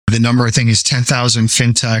The number, I think, is 10,000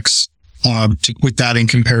 fintechs. With that in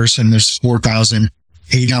comparison, there's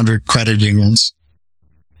 4,800 credit unions.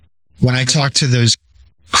 When I talk to those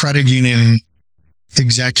credit union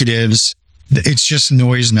executives, it's just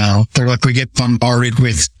noise now. They're like, we get bombarded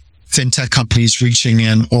with fintech companies reaching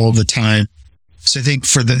in all the time. So I think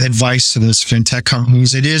for the advice to those fintech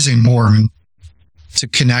companies, it is important to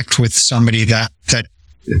connect with somebody that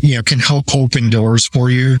can help open doors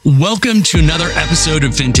for you. Welcome to another episode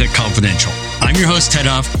of Fintech Confidential. I'm your host, Ted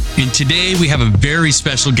Huff, and today we have a very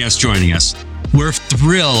special guest joining us. We're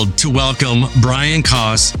thrilled to welcome Brian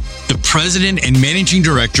Koss, the president and managing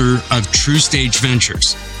director of TrueStage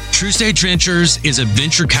Ventures. TrueStage Ventures is a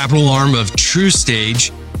venture capital arm of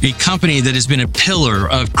TrueStage, a company that has been a pillar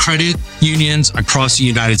of credit unions across the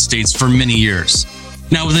United States for many years.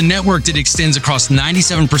 Now, with a network that extends across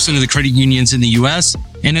 97% of the credit unions in the U.S.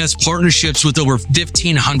 and has partnerships with over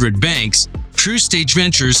 1,500 banks, TrueStage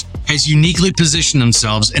Ventures has uniquely positioned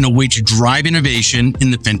themselves in a way to drive innovation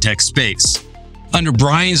in the fintech space. Under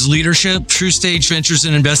Brian's leadership, TrueStage Ventures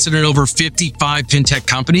has invested in over 55 fintech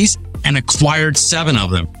companies and acquired 7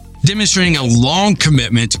 of them, demonstrating a long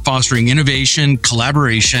commitment to fostering innovation,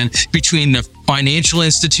 collaboration between the financial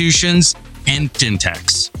institutions and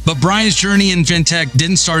fintechs. But Brian's journey in fintech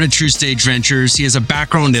didn't start at TrueStage Ventures. He has a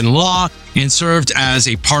background in law and served as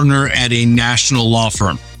a partner at a national law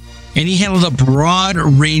firm. And he handled a broad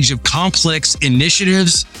range of complex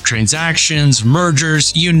initiatives, transactions,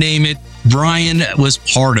 mergers, you name it. Brian was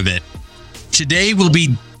part of it. Today, we'll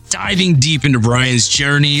be diving deep into Brian's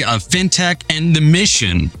journey of fintech and the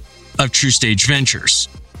mission of TrueStage Ventures.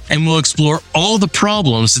 And we'll explore all the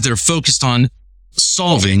problems that they're focused on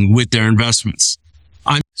solving with their investments.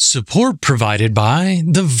 Support provided by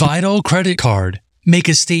the Vital Credit Card. Make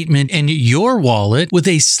a statement in your wallet with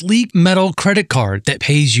a sleek metal credit card that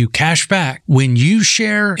pays you cash back when you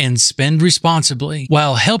share and spend responsibly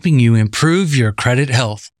while helping you improve your credit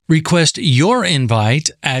health. Request your invite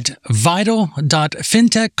at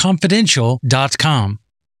vital.fintechconfidential.com.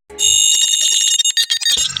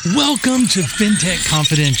 Welcome to Fintech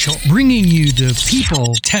Confidential, bringing you the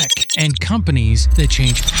people, tech, and companies that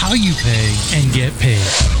change how you pay and get paid.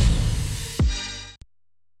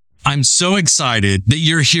 I'm so excited that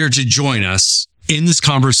you're here to join us in this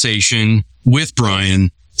conversation with Brian.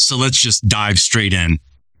 So let's just dive straight in.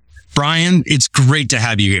 Brian, it's great to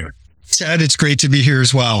have you here. Ted, it's great to be here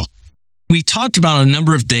as well. We talked about a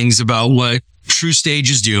number of things about what TrueStage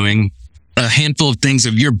is doing, a handful of things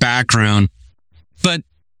of your background, but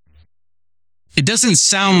it doesn't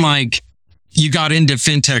sound like you got into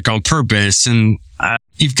fintech on purpose, and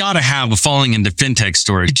you've got to have a falling into fintech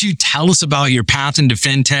story. Could you tell us about your path into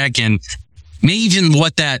fintech and maybe even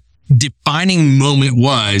what that defining moment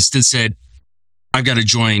was that said, I've got to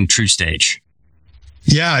join TrueStage?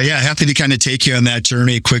 Yeah. Happy to kind of take you on that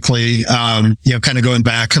journey quickly. Kind of going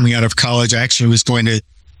back, coming out of college, I actually was going to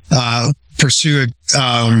pursue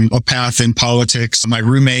a path in politics. My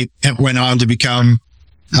roommate went on to become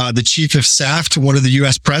the chief of staff to one of the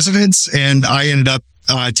U.S. presidents, and I ended up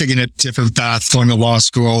taking a different path, going to law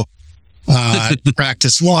school,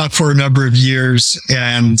 practiced law for a number of years,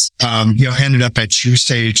 and ended up at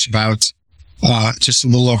TrueStage about just a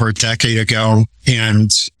little over a decade ago. And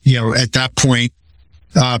at that point,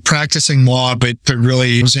 practicing law, but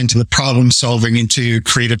really was into the problem solving, into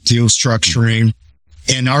creative deal structuring.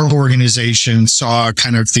 And our organization saw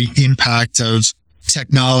kind of the impact of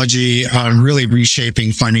technology on really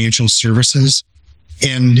reshaping financial services.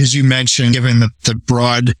 And as you mentioned, given the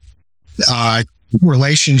broad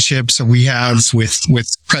relationships that we have with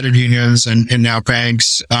credit unions and now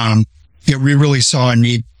banks, we really saw a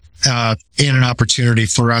need and an opportunity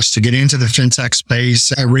for us to get into the fintech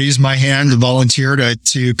space. I raised my hand and volunteered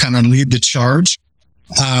to kind of lead the charge.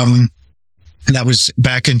 And that was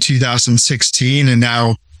back in 2016. And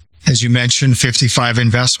now, as you mentioned, 55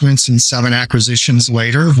 investments and 7 acquisitions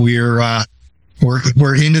later, we're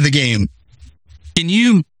into the game. Can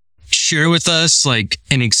you share with us like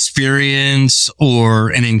an experience or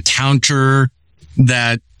an encounter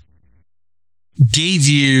that gave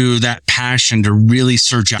you that passion to really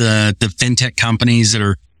search out the fintech companies that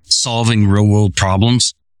are solving real world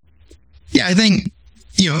problems? Yeah, I think,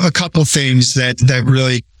 a couple things that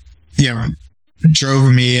really,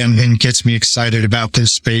 drove me and gets me excited about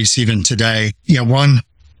this space even today. One,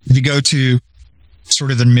 if you go to sort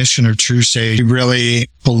of the mission of TrueStage, we really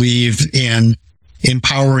believe in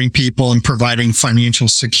empowering people and providing financial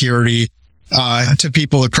security to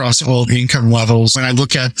people across all income levels. When I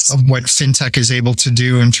look at what fintech is able to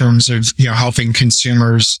do in terms of helping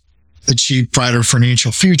consumers achieve brighter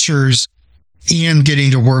financial futures, and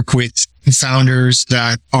getting to work with founders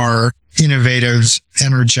that are innovative,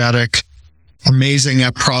 energetic, amazing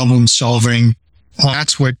at problem solving.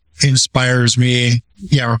 That's what inspires me.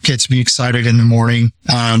 Gets me excited in the morning.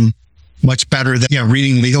 Much better than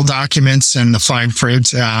reading legal documents and the fine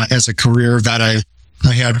print as a career that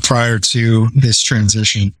I had prior to this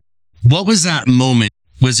transition. What was that moment?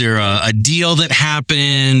 Was there a deal that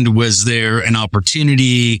happened? Was there an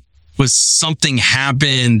opportunity? Was something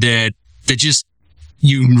happened that just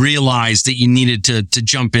you realized that you needed to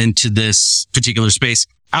jump into this particular space?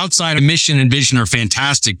 Outside of mission and vision are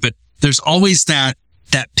fantastic, but there's always that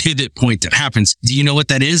pivot point that happens. Do you know what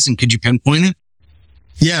that is? And could you pinpoint it?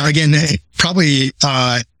 Yeah, again, probably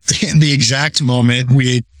in the exact moment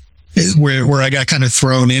where I got kind of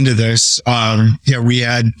thrown into this. We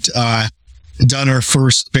had done our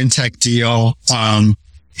first Fintech deal,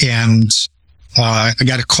 and I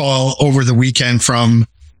got a call over the weekend from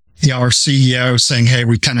our CEO saying, "Hey,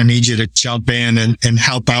 we kind of need you to jump in and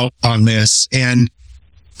help out on this." And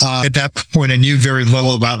at that point, I knew very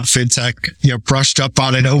little about Fintech. Brushed up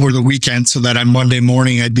on it over the weekend so that on Monday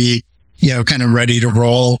morning I'd be kind of ready to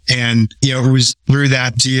roll. And, it was through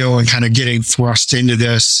that deal and kind of getting thrust into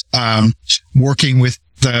this, working with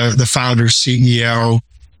the founder CEO,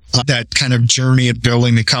 that kind of journey of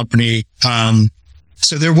building the company.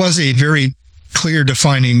 So there was a very clear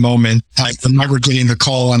defining moment. I remember getting the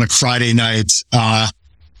call on a Friday night,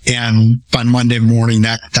 and by Monday morning,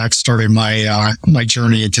 that started my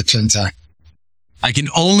journey into Fintech. I can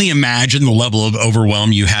only imagine the level of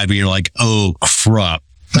overwhelm you had when you're like, oh crap.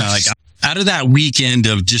 Like, out of that weekend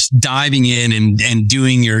of just diving in and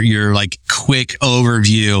doing your like quick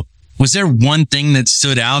overview, was there one thing that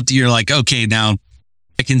stood out that you're like, okay, now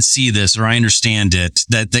I can see this or I understand it,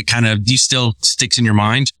 that kind of still sticks in your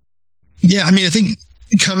mind? Yeah. I mean, I think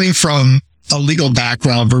coming from a legal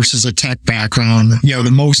background versus a tech background,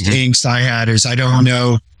 the most angst I had is I don't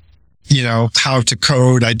know, how to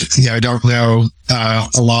code. I don't know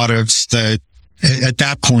a lot of at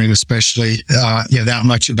that point, especially, that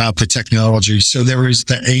much about the technology. So there was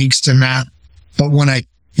the angst in that. But when I,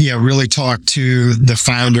 really talked to the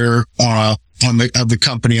founder, of the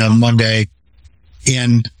company on Monday,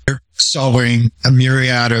 and they're solving a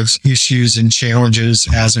myriad of issues and challenges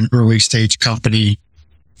as an early stage company.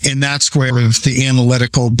 And that's where with the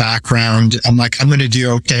analytical background, I'm like, I'm going to do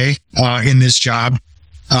okay, in this job.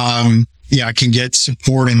 I can get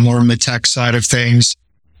support and learn the tech side of things.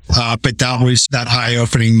 But that was that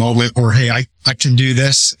eye-opening moment where, hey, I can do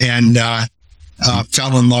this, and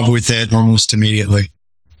fell in love with it almost immediately.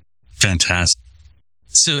 Fantastic.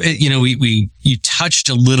 So, you touched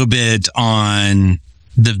a little bit on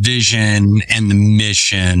the vision and the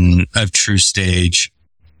mission of TrueStage.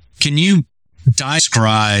 Can you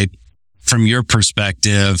describe from your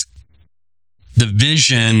perspective the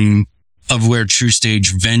vision of where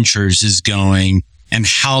TrueStage Ventures is going and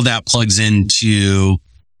how that plugs into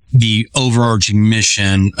the overarching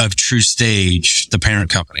mission of TrueStage, the parent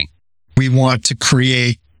company? We want to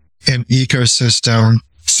create an ecosystem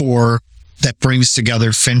that brings together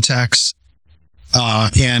fintechs,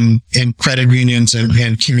 and credit unions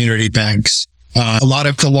and community banks. A lot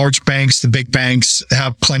of the large banks, the big banks,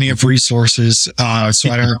 have plenty of resources. So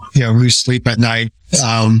I don't, lose sleep at night,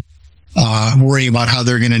 worrying about how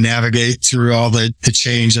they're going to navigate through all the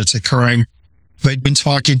change that's occurring. But I've been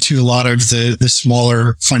talking to a lot of the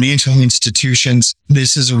smaller financial institutions.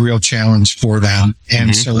 This is a real challenge for them.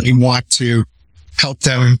 And so we want to help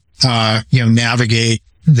them, navigate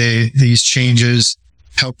these changes,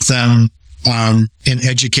 help them, and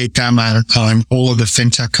educate them on all of the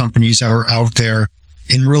fintech companies that are out there,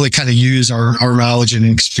 and really kind of use our knowledge and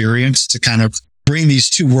experience to kind of bring these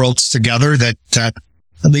two worlds together that at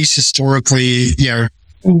least historically,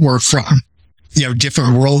 were from,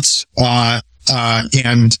 different worlds.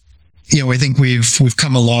 And, I think we've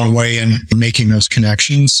come a long way in making those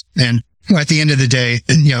connections. And at the end of the day,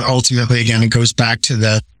 ultimately, again, it goes back to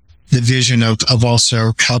the vision of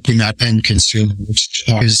also helping that end consumer, which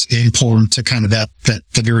is important to kind of that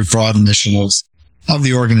very broad mission of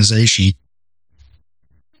the organization.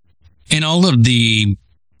 In all of the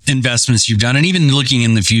investments you've done, and even looking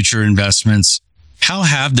in the future investments, how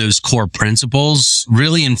have those core principles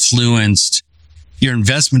really influenced your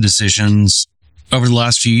investment decisions over the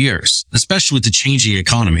last few years, especially with the changing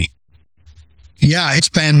economy? Yeah, it's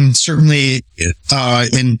been certainly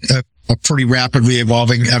in a pretty rapidly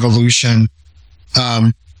evolving evolution.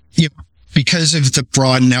 Because of the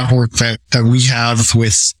broad network that we have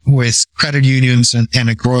with credit unions and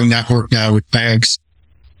a growing network now with banks,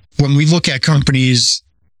 when we look at companies,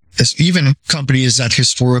 even companies that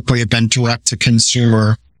historically have been direct to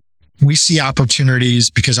consumer, we see opportunities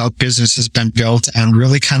because our business has been built and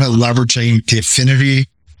really kind of leveraging the affinity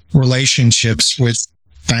relationships with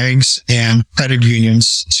banks and credit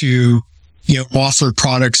unions to, offer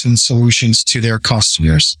products and solutions to their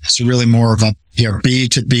customers. It's really more of a, B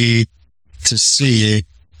to B to C.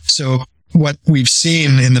 So what we've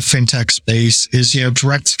seen in the fintech space is,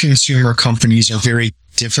 direct to consumer companies are very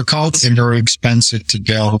difficult and very expensive to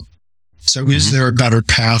build. So is there a better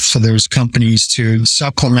path for those companies to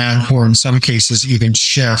supplement, or in some cases even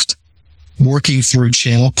shift, working through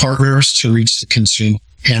channel partners to reach the consumer?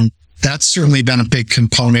 And that's certainly been a big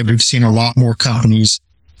component. We've seen a lot more companies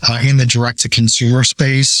in the direct-to-consumer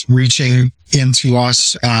space reaching into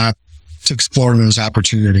us to explore those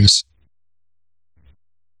opportunities.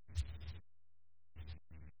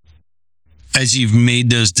 As you've made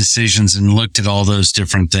those decisions and looked at all those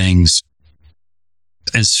different things,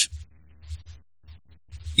 as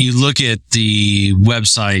you look at the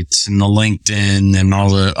websites and the LinkedIn and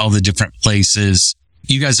all the different places,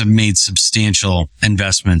 you guys have made substantial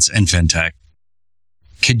investments in fintech.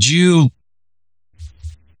 Could you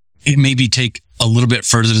maybe take a little bit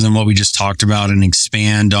further than what we just talked about and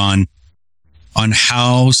expand on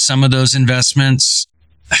how some of those investments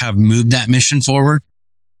have moved that mission forward?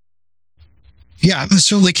 Yeah, I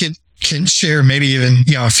certainly can share maybe even,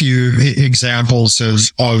 a few examples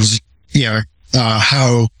of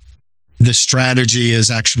how the strategy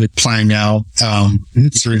is actually playing out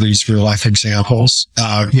through these real life examples.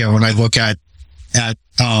 When I look at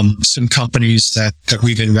some companies that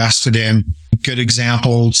we've invested in, good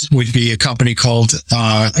examples would be a company called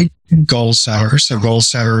GoalSetter. So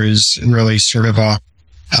GoalSetter is really sort of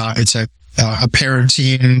it's a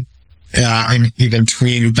parenting and even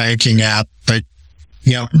tween banking app, but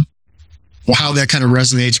how that kind of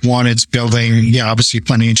resonates. One, it's building, obviously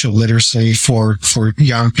financial literacy for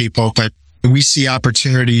young people, but we see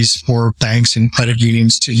opportunities for banks and credit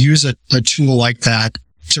unions to use a tool like that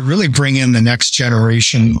to really bring in the next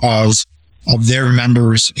generation of their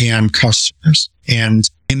members and customers. And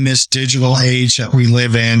in this digital age that we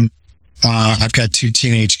live in, I've got 2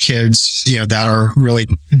 teenage kids, that are really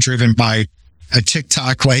driven by a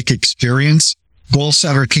TikTok-like experience.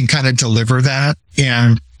 GoalSetter can kind of deliver that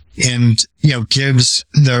and gives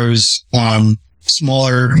those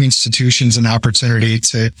smaller institutions an opportunity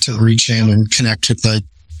to reach in and connect with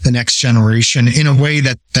the next generation in a way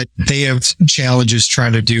that they have challenges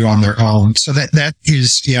trying to do on their own. So that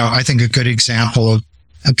is, I think a good example of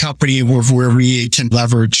a company where we can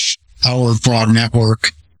leverage our broad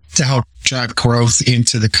network to help drive growth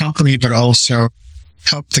into the company, but also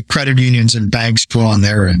help the credit unions and banks grow on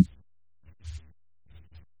their end.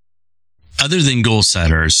 Other than goal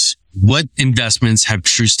setters, what investments have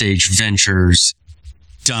TrueStage Ventures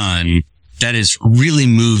done that has really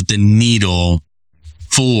moved the needle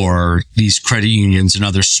for these credit unions and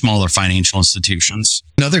other smaller financial institutions?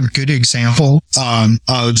 Another good example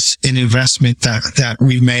of an investment that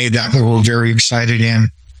we've made that we're very excited in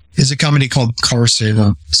is a company called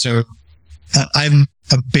CarSaver. So I'm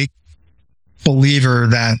a big believer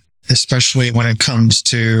that, especially when it comes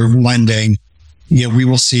to lending, we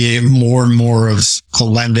will see more and more of the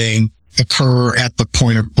lending occur at the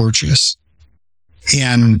point of purchase,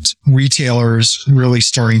 and retailers really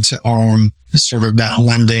starting to own sort of that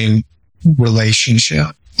lending relationship,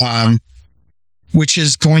 which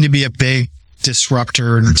is going to be a big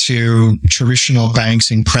disruptor to traditional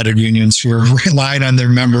banks and credit unions who are relying on their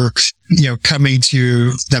member, coming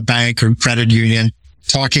to the bank or credit union,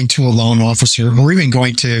 talking to a loan officer, or even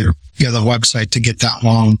going to the website to get that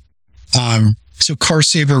loan. So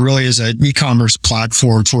CarSaver really is an e-commerce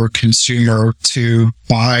platform for a consumer to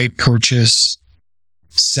buy, purchase,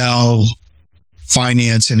 sell,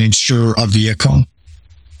 finance, and insure a vehicle.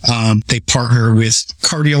 They partner with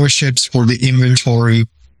car dealerships for the inventory,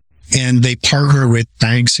 and they partner with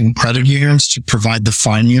banks and credit unions to provide the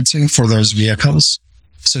financing for those vehicles.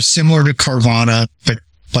 So similar to Carvana,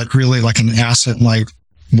 but really like an asset-like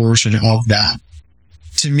version of that.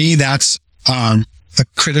 To me, that's a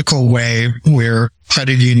critical way where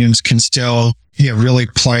credit unions can still really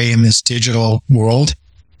play in this digital world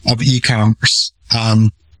of e-commerce.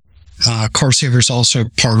 CarSaver's also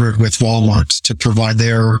partnered with Walmart to provide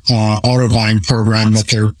their auto buying program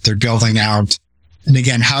that they're building out. And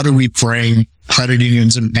again, how do we bring credit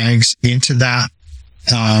unions and banks into that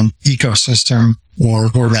ecosystem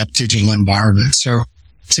or that digital environment? So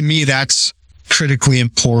to me, that's critically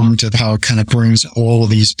important of how it kind of brings all of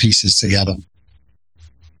these pieces together.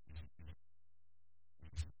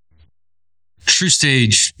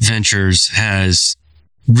 TrueStage Ventures has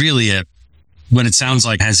really what it sounds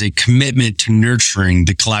like has a commitment to nurturing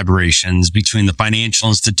the collaborations between the financial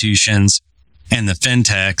institutions and the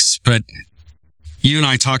fintechs. But you and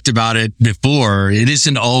I talked about it before. It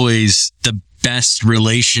isn't always the best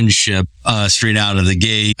relationship straight out of the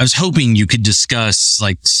gate. I was hoping you could discuss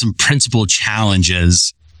like some principal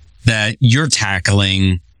challenges that you're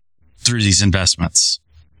tackling through these investments.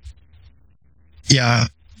 Yeah.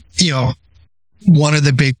 One of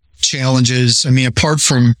the big challenges, apart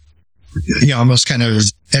from, almost kind of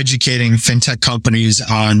educating fintech companies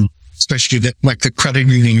on, especially the credit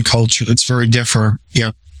union culture, it's very different.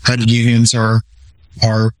 Credit unions are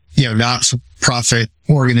not-for-profit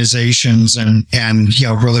organizations and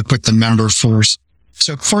really put the member first.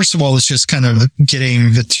 So first of all, it's just kind of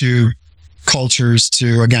getting the two cultures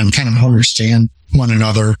to, again, kind of understand one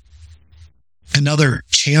another. Another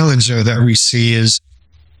challenge, though, that we see is,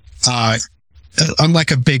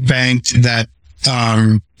 unlike a big bank that,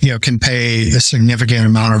 can pay a significant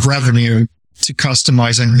amount of revenue to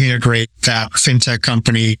customize and integrate that fintech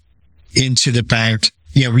company into the bank,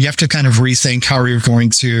 we have to kind of rethink how you're going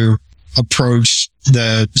to approach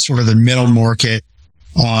the sort of the middle market,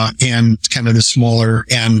 and kind of the smaller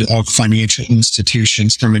end of financial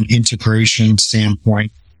institutions from an integration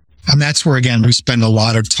standpoint. And that's where, again, we spend a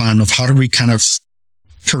lot of time of how do we kind of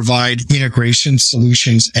provide integration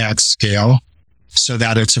solutions at scale so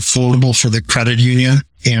that it's affordable for the credit union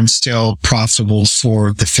and still profitable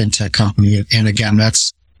for the fintech company. And again,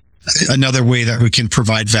 that's another way that we can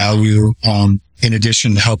provide value, in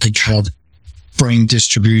addition to helping bring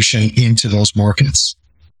distribution into those markets.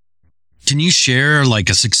 Can you share like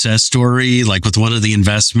a success story, like with one of the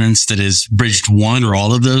investments that has bridged one or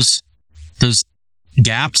all of those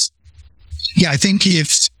gaps? Yeah, I think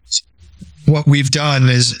if what we've done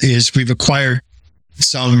is we've acquired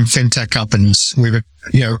some fintech companies. We've,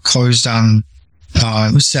 closed on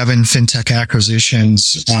 7 fintech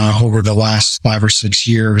acquisitions over the last 5 or 6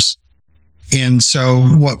 years. And so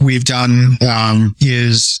what we've done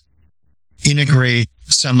is integrate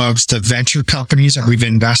some of the venture companies that we've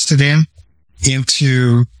invested in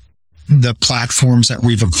into the platforms that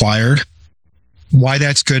we've acquired. Why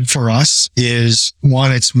that's good for us is,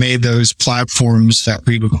 one, it's made those platforms that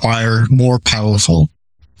we acquire more powerful,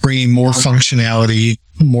 bringing more functionality,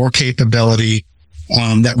 more capability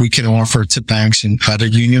that we can offer to banks and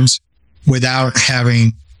credit unions without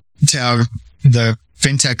having to have the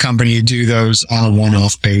fintech company do those on a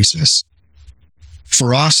one-off basis.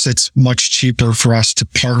 For us, it's much cheaper for us to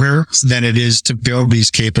partner than it is to build these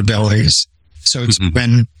capabilities. So it's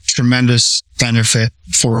been tremendous benefit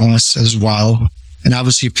for us as well. And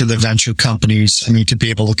obviously for the venture companies, to be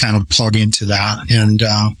able to kind of plug into that. And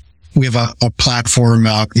we have a platform,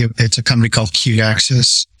 it's a company called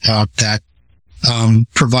QAccess that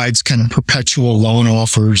provides kind of perpetual loan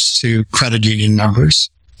offers to credit union members.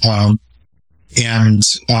 And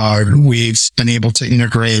we've been able to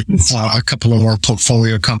integrate a couple of our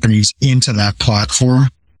portfolio companies into that platform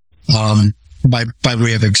by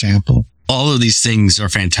way of example. All of these things are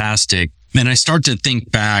fantastic. And I start to think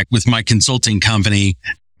back with my consulting company.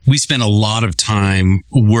 We spent a lot of time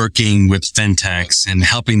working with fintechs and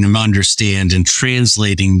helping them understand and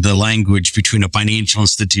translating the language between a financial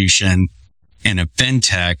institution and a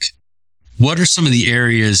fintech. What are some of the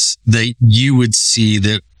areas that you would see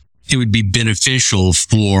that it would be beneficial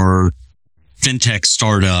for fintech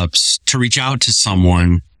startups to reach out to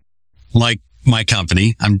someone like my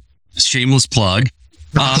company? I'm a shameless plug.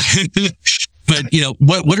 But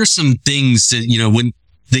what are some things that,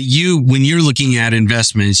 when you're looking at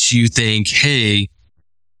investments, you think, hey,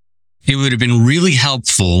 it would have been really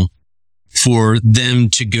helpful for them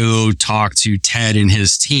to go talk to Ted and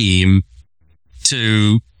his team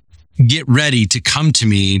to get ready to come to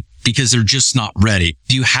me because they're just not ready.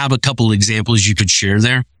 Do you have a couple examples you could share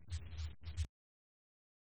there?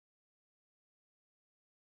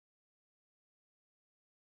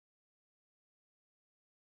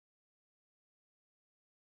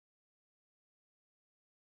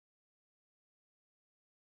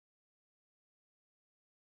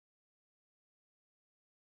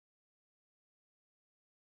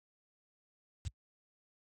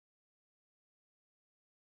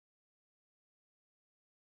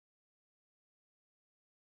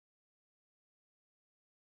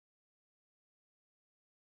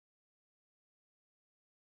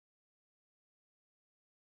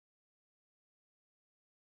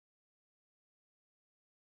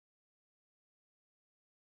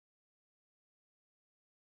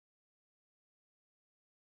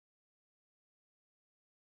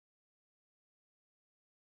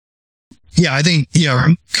 Yeah, I think,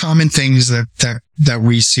 common things that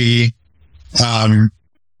we see,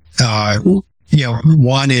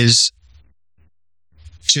 one is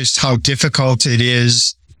just how difficult it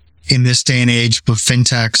is in this day and age with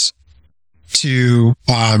fintechs to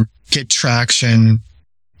get traction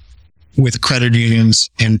with credit unions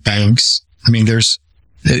and banks. I mean,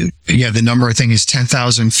 the number I think is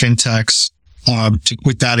 10,000 fintechs.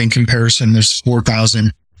 With that in comparison, there's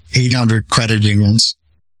 4,800 credit unions.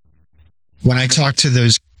 When I talk to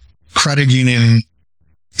those credit union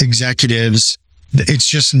executives, it's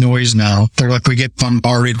just noise now. They're like, we get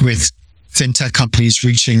bombarded with fintech companies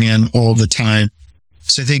reaching in all the time.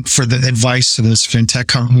 So I think for the advice to those fintech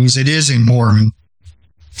companies, it is important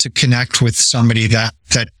to connect with somebody that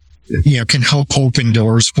can help open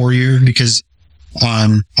doors for you, because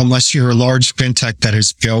unless you're a large fintech that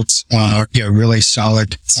has built really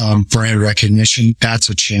solid brand recognition, that's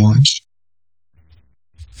a challenge.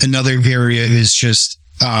 Another area is just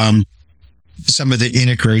some of the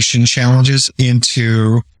integration challenges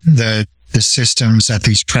into the systems that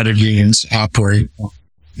these credit unions operate.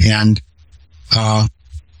 And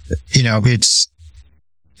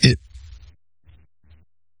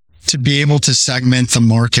to be able to segment the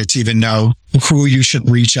market, to even know who you should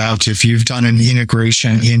reach out to if you've done an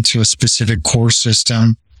integration into a specific core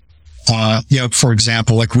system. For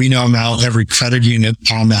example, like we know now every credit unit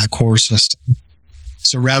on that core system.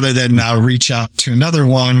 So rather than now reach out to another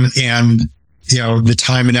one and, the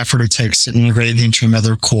time and effort it takes to integrate into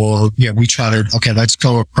another core, we try to, let's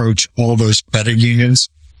go approach all those credit unions,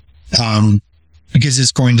 because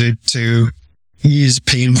it's going to ease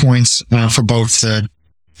pain points for both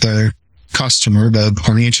the customer, the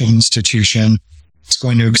financial institution. It's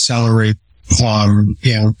going to accelerate, kind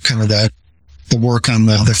of the work on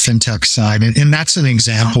the fintech side. And that's an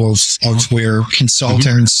example of where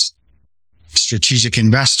consultants, strategic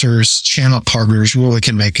investors, channel partners really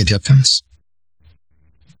can make a difference.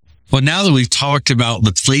 Well, now that we've talked about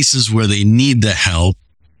the places where they need the help,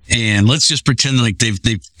 and let's just pretend like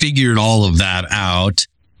they've figured all of that out,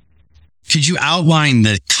 could you outline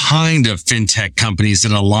the kind of fintech companies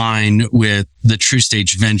that align with the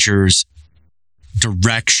TruStage Ventures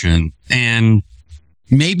direction, and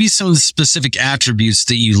maybe some specific attributes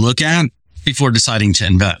that you look at before deciding to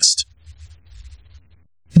invest?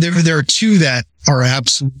 There are two that are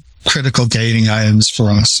absolute critical dating items for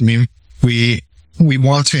us. I mean, we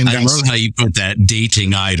want to invest. I love how you put that,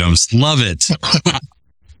 dating items. Love it.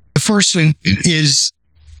 The first thing is,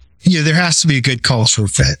 there has to be a good cultural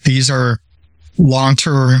fit. These are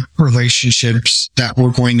long-term relationships that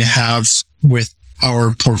we're going to have with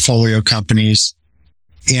our portfolio companies.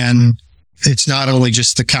 And it's not only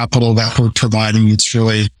just the capital that we're providing, it's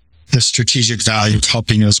really the strategic value of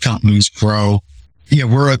helping those companies grow.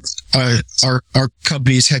 We're our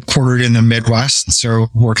company's headquartered in the Midwest. So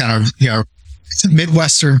we're kind of,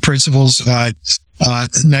 Midwestern principles,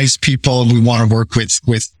 nice people. We want to work with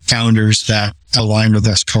founders that align with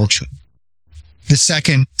us culture. The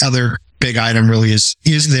second other big item really is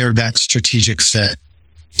there that strategic fit?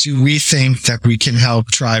 Do we think that we can help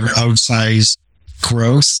drive outsized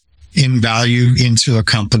growth in value into a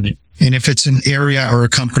company? And if it's an area or a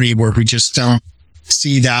company where we just don't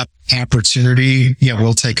see that opportunity,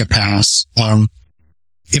 we'll take a pass.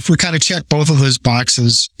 If we kind of check both of those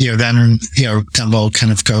boxes, then we'll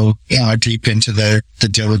kind of go deep into the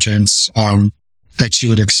diligence that you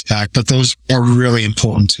would expect. But those are really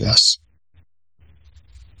important to us.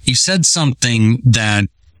 You said something that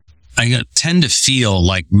I tend to feel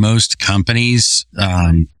like most companies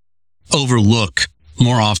overlook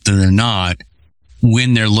more often than not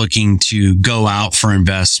when they're looking to go out for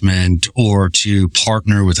investment or to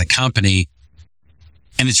partner with a company.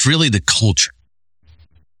 And it's really the culture.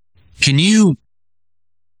 Can you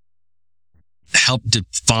help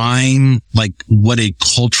define what a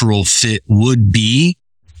cultural fit would be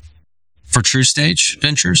for TruStage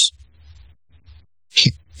Ventures?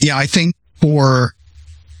 Yeah, I think for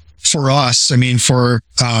us, I mean, for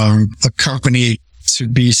a company to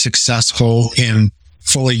be successful in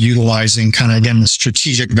fully utilizing kind of, again, the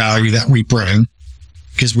strategic value that we bring,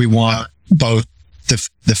 because we want both the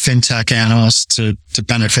fintech analysts to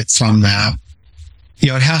benefit from that.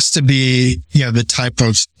 It has to be, the type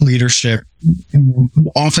of leadership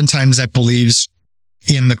oftentimes that believes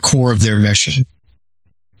in the core of their mission.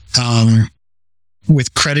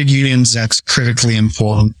 With credit unions, that's critically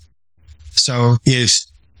important. So if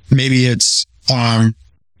maybe it's a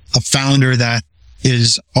founder that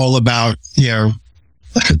is all about,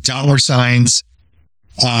 dollar signs,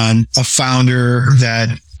 a founder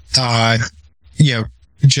that,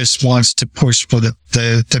 just wants to push for the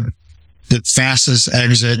fastest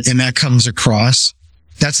exit, and that comes across,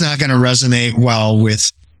 that's not going to resonate well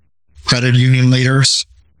with credit union leaders.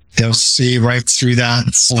 they'll see right through that.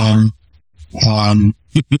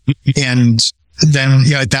 And then,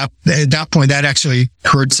 at that point, that actually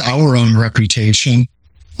hurts our own reputation.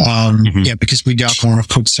 Because we don't want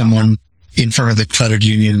to put someone in front of the credit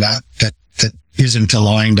union that isn't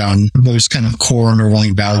aligned on those kind of core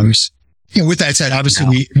underlying values. With that said,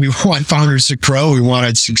 obviously we want founders to grow. We want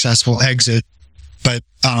a successful exit, but,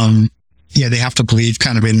 they have to believe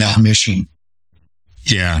kind of in that mission.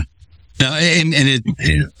 Yeah. Now,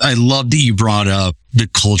 I love that you brought up the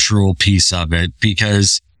cultural piece of it,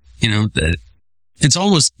 because, it's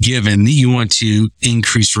almost given that you want to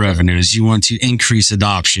increase revenues, you want to increase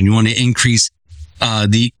adoption, you want to increase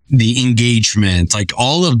the engagement. Like,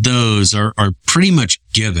 all of those are pretty much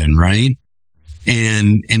given, right?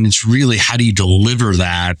 And it's really, how do you deliver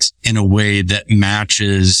that in a way that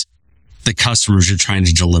matches the customers you're trying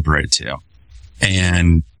to deliver it to?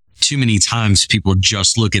 And too many times people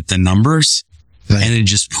just look at the numbers, right, and then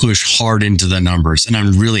just push hard into the numbers. And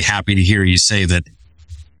I'm really happy to hear you say that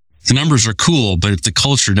the numbers are cool, but if the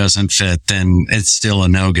culture doesn't fit, then it's still a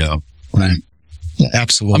no-go. Right. Yeah,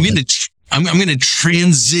 absolutely. I'm going to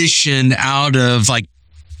transition out of like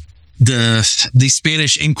the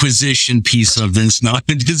Spanish Inquisition piece of this. No,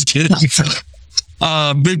 I'm just kidding.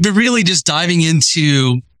 But really just diving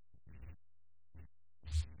into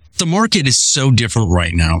the market is so different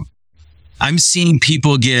right now. I'm seeing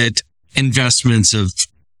people get investments of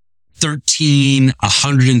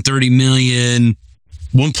 130 million,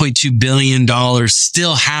 $1.2 billion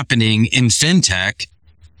still happening in fintech.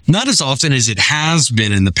 Not as often as it has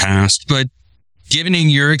been in the past, but given in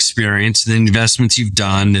your experience, the investments you've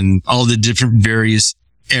done and all the different various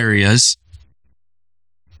areas,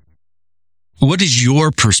 what is your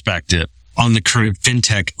perspective on the current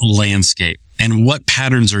fintech landscape, and what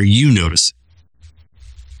patterns are you noticing?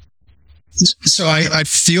 So I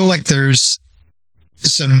feel like there's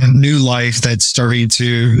some new life that's starting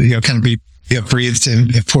to, kind of be breathed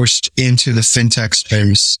and pushed into the fintech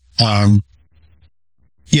space. The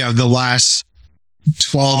last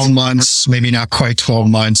 12 months, maybe not quite 12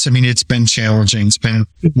 months. I mean, it's been challenging. It's been,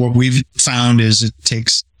 what we've found is it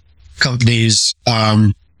takes companies,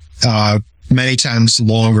 many times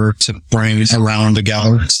longer to bring around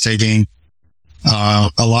together. It's taking, a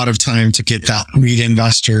lot of time to get that lead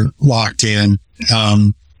investor locked in.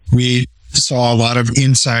 We saw a lot of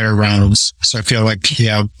insider rounds. So I feel like,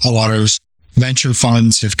 a lot of venture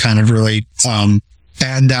funds have kind of really,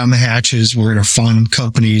 batten down the hatches. We're going to fund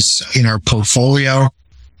companies in our portfolio.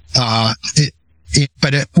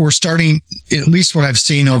 We're starting, at least what I've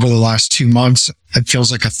seen over the last 2 months, it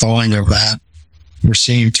feels like a thawing of that. We're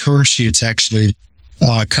seeing term sheets actually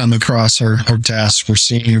come across our desk. We're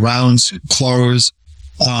seeing rounds close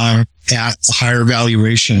at higher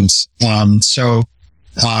valuations. So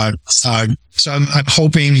I'm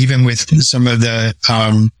hoping, even with some of the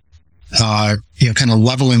kind of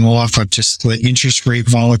leveling off of just the interest rate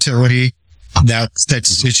volatility,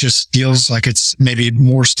 it just feels like it's maybe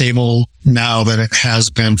more stable now than it has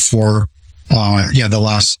been for the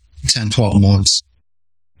last 10, 12 months.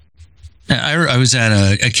 I was at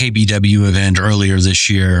a KBW event earlier this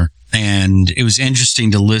year, and it was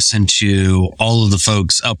interesting to listen to all of the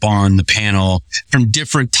folks up on the panel from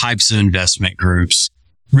different types of investment groups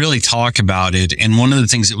really talk about it. And one of the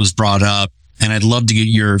things that was brought up, and I'd love to get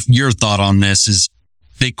your thought on this, is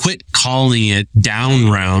they quit calling it down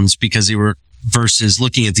rounds because they were versus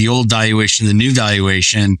looking at the old valuation, the new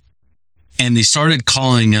valuation, and they started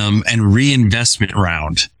calling them a reinvestment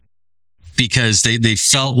round, because they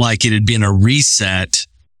felt like it had been a reset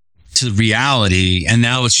to reality, and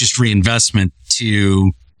now it's just reinvestment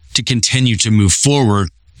to continue to move forward,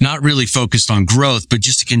 not really focused on growth, but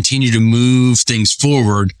just to continue to move things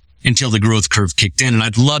forward until the growth curve kicked in. And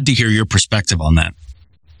I'd love to hear your perspective on that.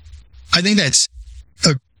 I think that's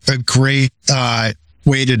a great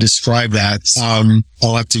way to describe that.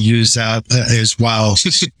 I'll have to use that as well.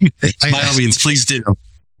 By all means, please do.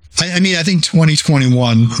 I mean, I think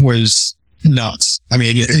 2021 was nuts. I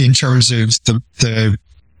mean, in terms of the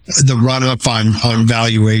run up on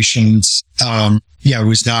valuations, it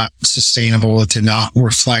was not sustainable. It did not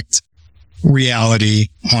reflect reality.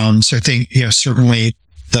 So I think, certainly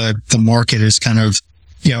the market is kind of,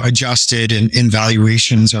 adjusted, and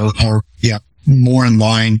valuations are more in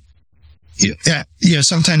line.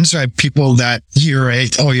 Sometimes I have people that hear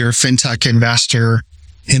you're a fintech investor,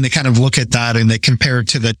 and they kind of look at that and they compare it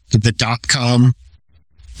to the .com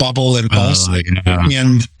bubble and bust. And,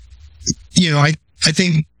 I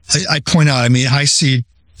think I point out, I mean, I see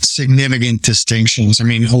significant distinctions. I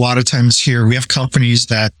mean, a lot of times here we have companies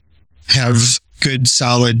that have good,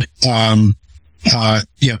 solid,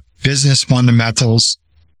 business fundamentals.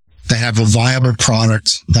 that have a viable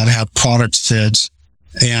product, that have product fit,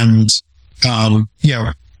 and,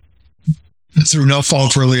 through no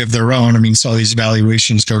fault really of their own. I mean, so these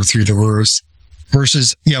valuations go through the roof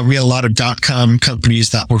versus, we had a lot of .com companies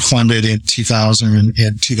that were funded in 2000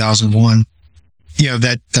 and 2001,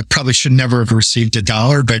 that probably should never have received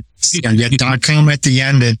 $1, but you had .com at the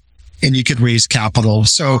end and you could raise capital.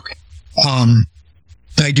 So,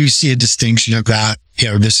 I do see a distinction of that.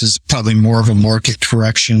 This is probably more of a market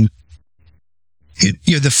correction.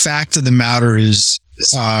 The fact of the matter is,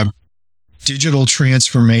 digital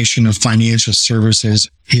transformation of financial services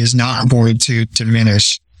is not going to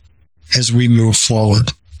diminish as we move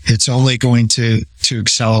forward. It's only going to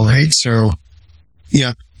accelerate. So,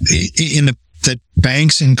 the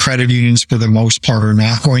banks and credit unions, for the most part, are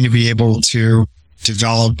not going to be able to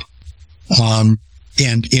develop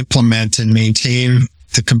and implement and maintain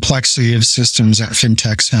the complexity of systems that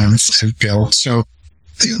fintechs have built. So,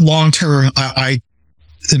 long term, I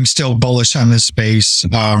am still bullish on this space.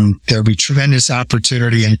 There'll be tremendous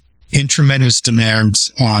opportunity and tremendous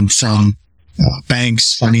demands from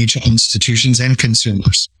banks, financial institutions, and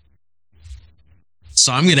consumers.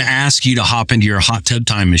 So I'm going to ask you to hop into your hot tub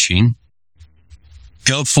time machine.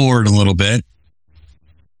 Go forward a little bit.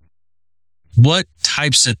 What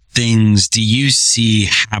types of things do you see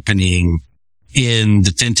happening in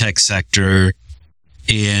the fintech sector,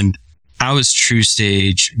 and how is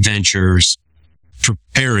TrueStage Ventures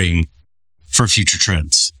preparing for future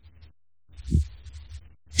trends?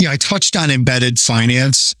 I touched on embedded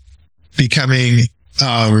finance becoming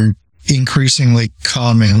increasingly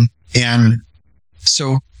common. And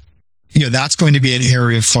so, that's going to be an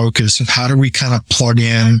area of focus of how do we kind of plug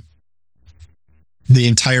in the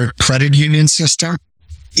entire credit union system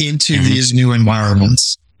into these new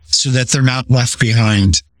environments so that they're not left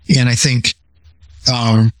behind. And I think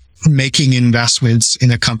making investments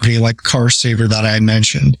in a company like CarSaver that I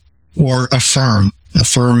mentioned, or Affirm.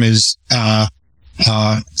 Affirm is the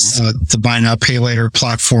buy now, pay later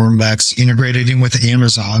platform that's integrated in with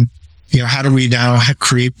Amazon. How do we now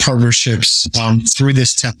create partnerships through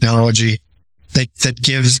this technology that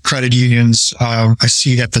gives credit unions a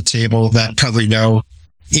seat at the table that probably no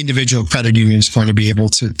individual credit union is going to be able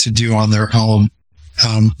to do on their own.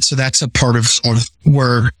 So that's a part of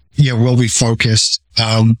where we'll be focused.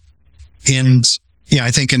 I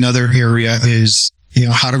think another area is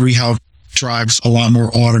how do we help drive a lot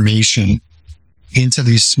more automation into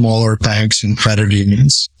these smaller banks and credit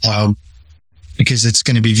unions, because it's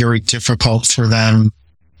going to be very difficult for them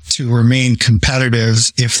to remain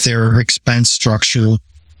competitive if their expense structure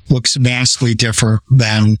looks vastly different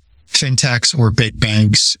than fintechs or big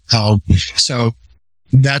banks. So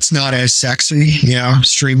that's not as sexy,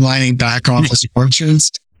 streamlining back office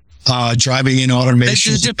functions, driving in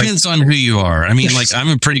automation. It depends on who you are. I mean, I'm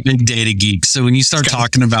a pretty big data geek. So when you start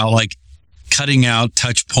talking about cutting out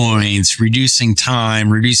touch points, reducing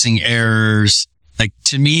time, reducing errors,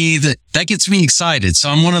 to me, that gets me excited. So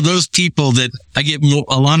I'm one of those people that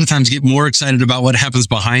a lot of times get more excited about what happens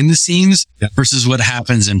behind the scenes versus what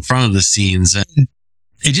happens in front of the scenes. And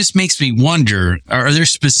it just makes me wonder, are there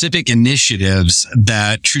specific initiatives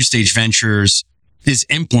that TrueStage Ventures is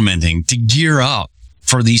implementing to gear up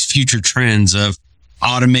for these future trends of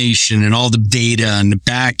automation and all the data and the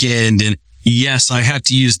back end? And yes, I have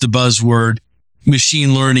to use the buzzword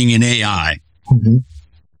machine learning and AI. Mm-hmm.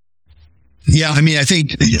 Yeah. I mean, I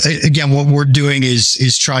think, again, what we're doing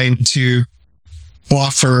is trying to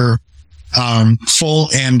offer full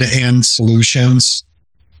end-to-end solutions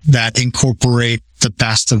that incorporate the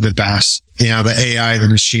best of the best. The AI, the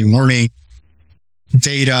machine learning,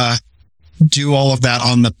 data, do all of that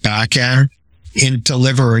on the back end and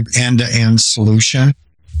deliver an end-to-end solution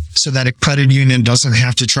so that a credit union doesn't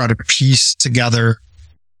have to try to piece together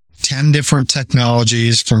 10 different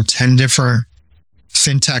technologies from 10 different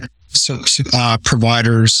fintech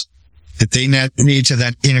providers that they need to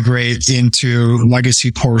then integrate into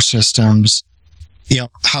legacy core systems.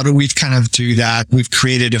 How do we kind of do that? We've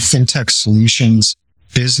created a fintech solutions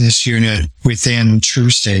business unit within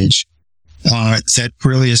TrueStage that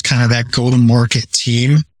really is kind of that go-to-market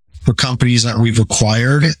team for companies that we've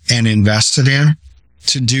acquired and invested in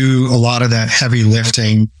to do a lot of that heavy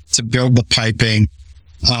lifting to build the piping.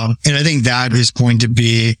 And I think that is going to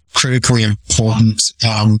be critically important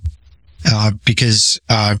because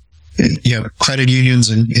credit unions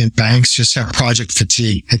and banks just have project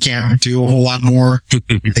fatigue. They can't do a whole lot more.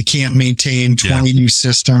 They can't maintain 20 new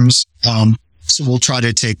systems. So we'll try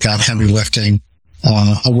to take that heavy lifting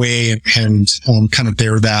away and kind of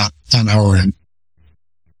bear that on our end.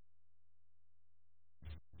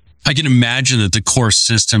 I can imagine that the core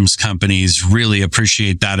systems companies really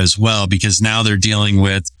appreciate that as well, because now they're dealing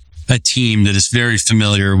with a team that is very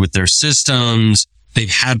familiar with their systems. They've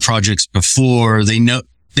had projects before. They know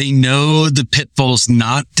the pitfalls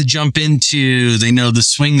not to jump into. They know the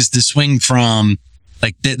swings to swing from.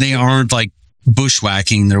 Like they aren't like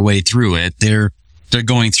bushwhacking their way through it. They're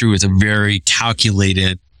going through with a very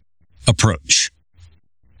calculated approach.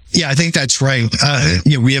 Yeah, I think that's right.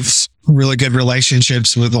 We have really good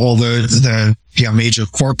relationships with all the major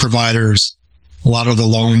core providers, a lot of the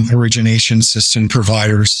loan origination system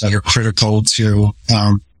providers that are critical to,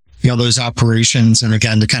 those operations. And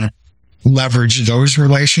again, to kind of leverage those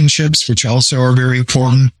relationships, which also are very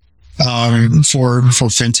important, for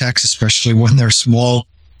fintechs, especially when they're small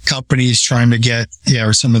companies trying to get,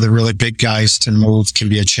 some of the really big guys to move can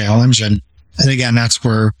be a challenge. And again, that's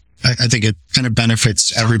where I think it kind of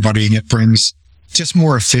benefits everybody, and it brings just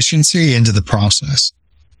more efficiency into the process.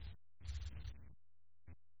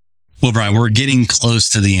 Well, Brian, we're getting close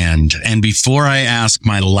to the end. And before I ask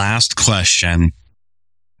my last question,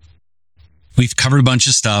 we've covered a bunch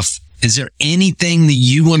of stuff. Is there anything that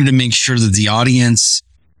you wanted to make sure that the audience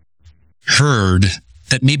heard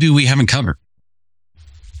that maybe we haven't covered?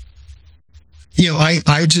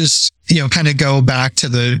 I just, kind of go back to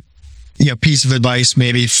the, piece of advice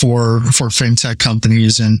maybe for fintech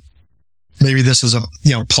companies, and maybe this is a,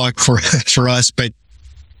 plug for us, but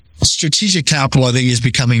strategic capital, I think, is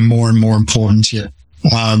becoming more and more important here.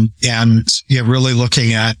 And really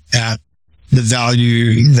looking at the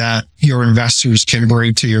value that your investors can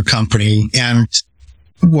bring to your company. And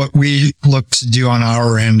what we look to do on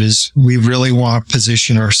our end is we really want to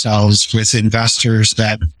position ourselves with investors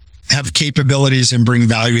that have capabilities and bring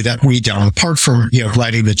value that we don't, apart from,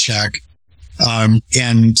 writing the check.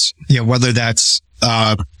 And whether that's,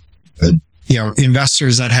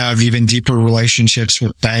 investors that have even deeper relationships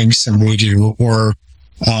with banks than we do, or,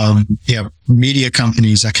 media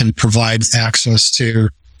companies that can provide access to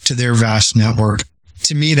their vast network.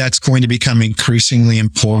 To me, that's going to become increasingly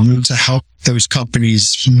important to help those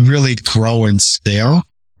companies really grow and scale,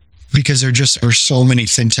 because there are so many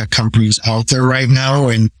fintech companies out there right now.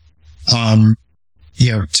 And,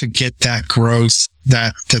 to get that growth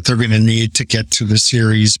that they're going to need to get to the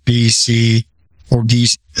Series B, C, or D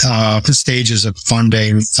stages of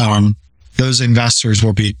funding, those investors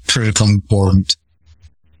will be critically important.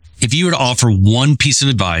 If you were to offer one piece of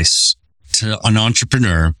advice to an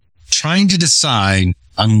entrepreneur trying to decide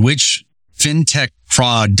on which fintech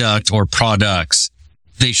product or products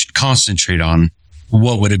they should concentrate on,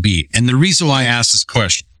 what would it be? And the reason why I ask this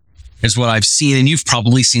question is what I've seen, and you've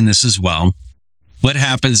probably seen this as well. What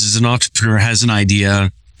happens is an entrepreneur has an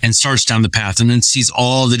idea and starts down the path and then sees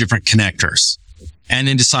all the different connectors and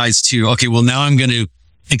then decides to, okay, well, now I'm going to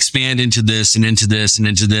expand into this and into this and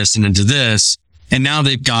into this and into this. And now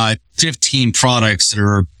they've got 15 products that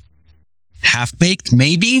are half-baked,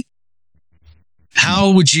 maybe.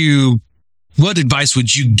 What advice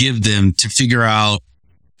would you give them to figure out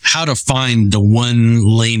how to find the one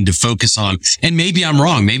lane to focus on? And maybe I'm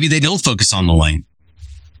wrong. Maybe they don't focus on the lane.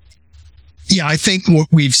 Yeah, I think what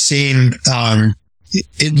we've seen,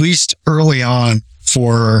 at least early on,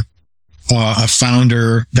 for a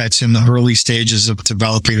founder that's in the early stages of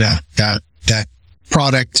developing that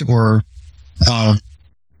product or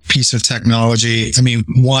piece of technology. I mean,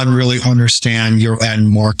 one, really understand your end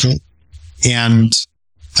market. And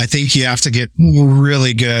I think you have to get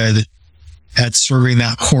really good at serving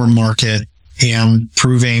that core market and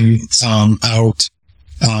proving out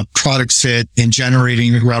product fit and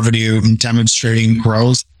generating revenue and demonstrating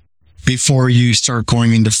growth before you start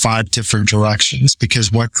going into 5 different directions.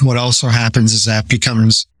 Because what also happens is that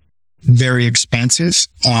becomes very expensive,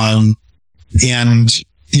 and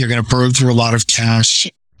you're going to burn through a lot of cash,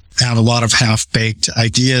 have a lot of half-baked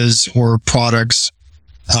ideas or products,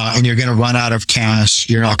 and you're going to run out of cash.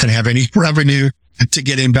 You're not going to have any revenue to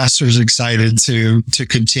get investors excited to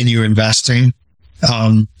continue investing.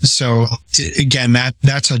 So again,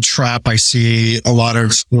 that's a trap I see a lot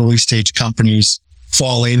of early stage companies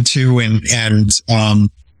fall into, and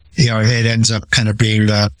it ends up kind of being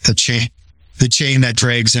the chain that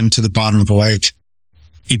drags them to the bottom of the lake.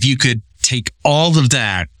 If you could take all of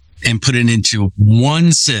that and put it into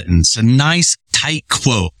one sentence, a nice tight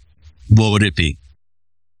quote, what would it be?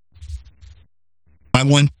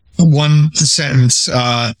 One sentence,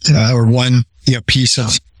 or one piece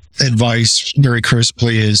of advice very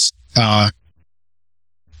crisply is,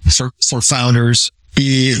 for founders,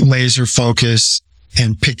 be laser focused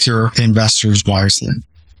and pick your investors wisely.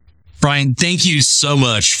 Brian, thank you so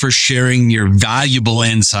much for sharing your valuable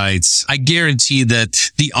insights. I guarantee that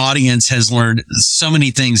the audience has learned so many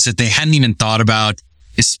things that they hadn't even thought about,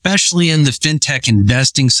 especially in the fintech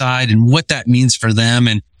investing side and what that means for them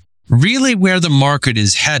and really where the market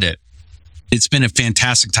is headed. It's been a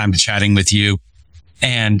fantastic time chatting with you,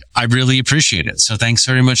 and I really appreciate it. So thanks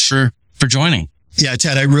very much for joining. Yeah,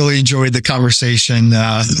 Ted, I really enjoyed the conversation.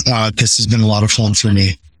 This has been a lot of fun for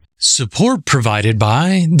me. Support provided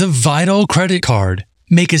by the Vital Credit Card.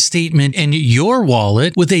 Make a statement in your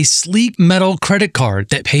wallet with a sleek metal credit card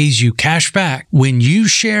that pays you cash back when you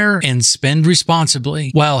share and spend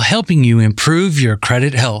responsibly while helping you improve your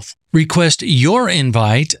credit health. Request your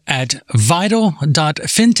invite at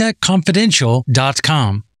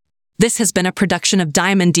vital.fintechconfidential.com. This has been a production of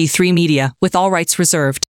Diamond D3 Media with all rights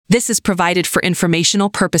reserved. This is provided for informational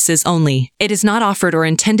purposes only. It is not offered or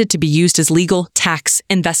intended to be used as legal, tax,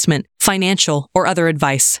 investment, financial, or other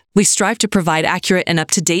advice. We strive to provide accurate and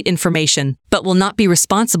up-to-date information, but will not be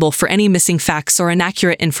responsible for any missing facts or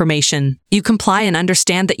inaccurate information. You comply and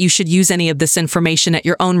understand that you should use any of this information at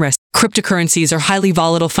your own risk. Cryptocurrencies are highly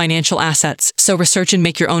volatile financial assets, so research and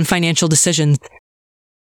make your own financial decisions.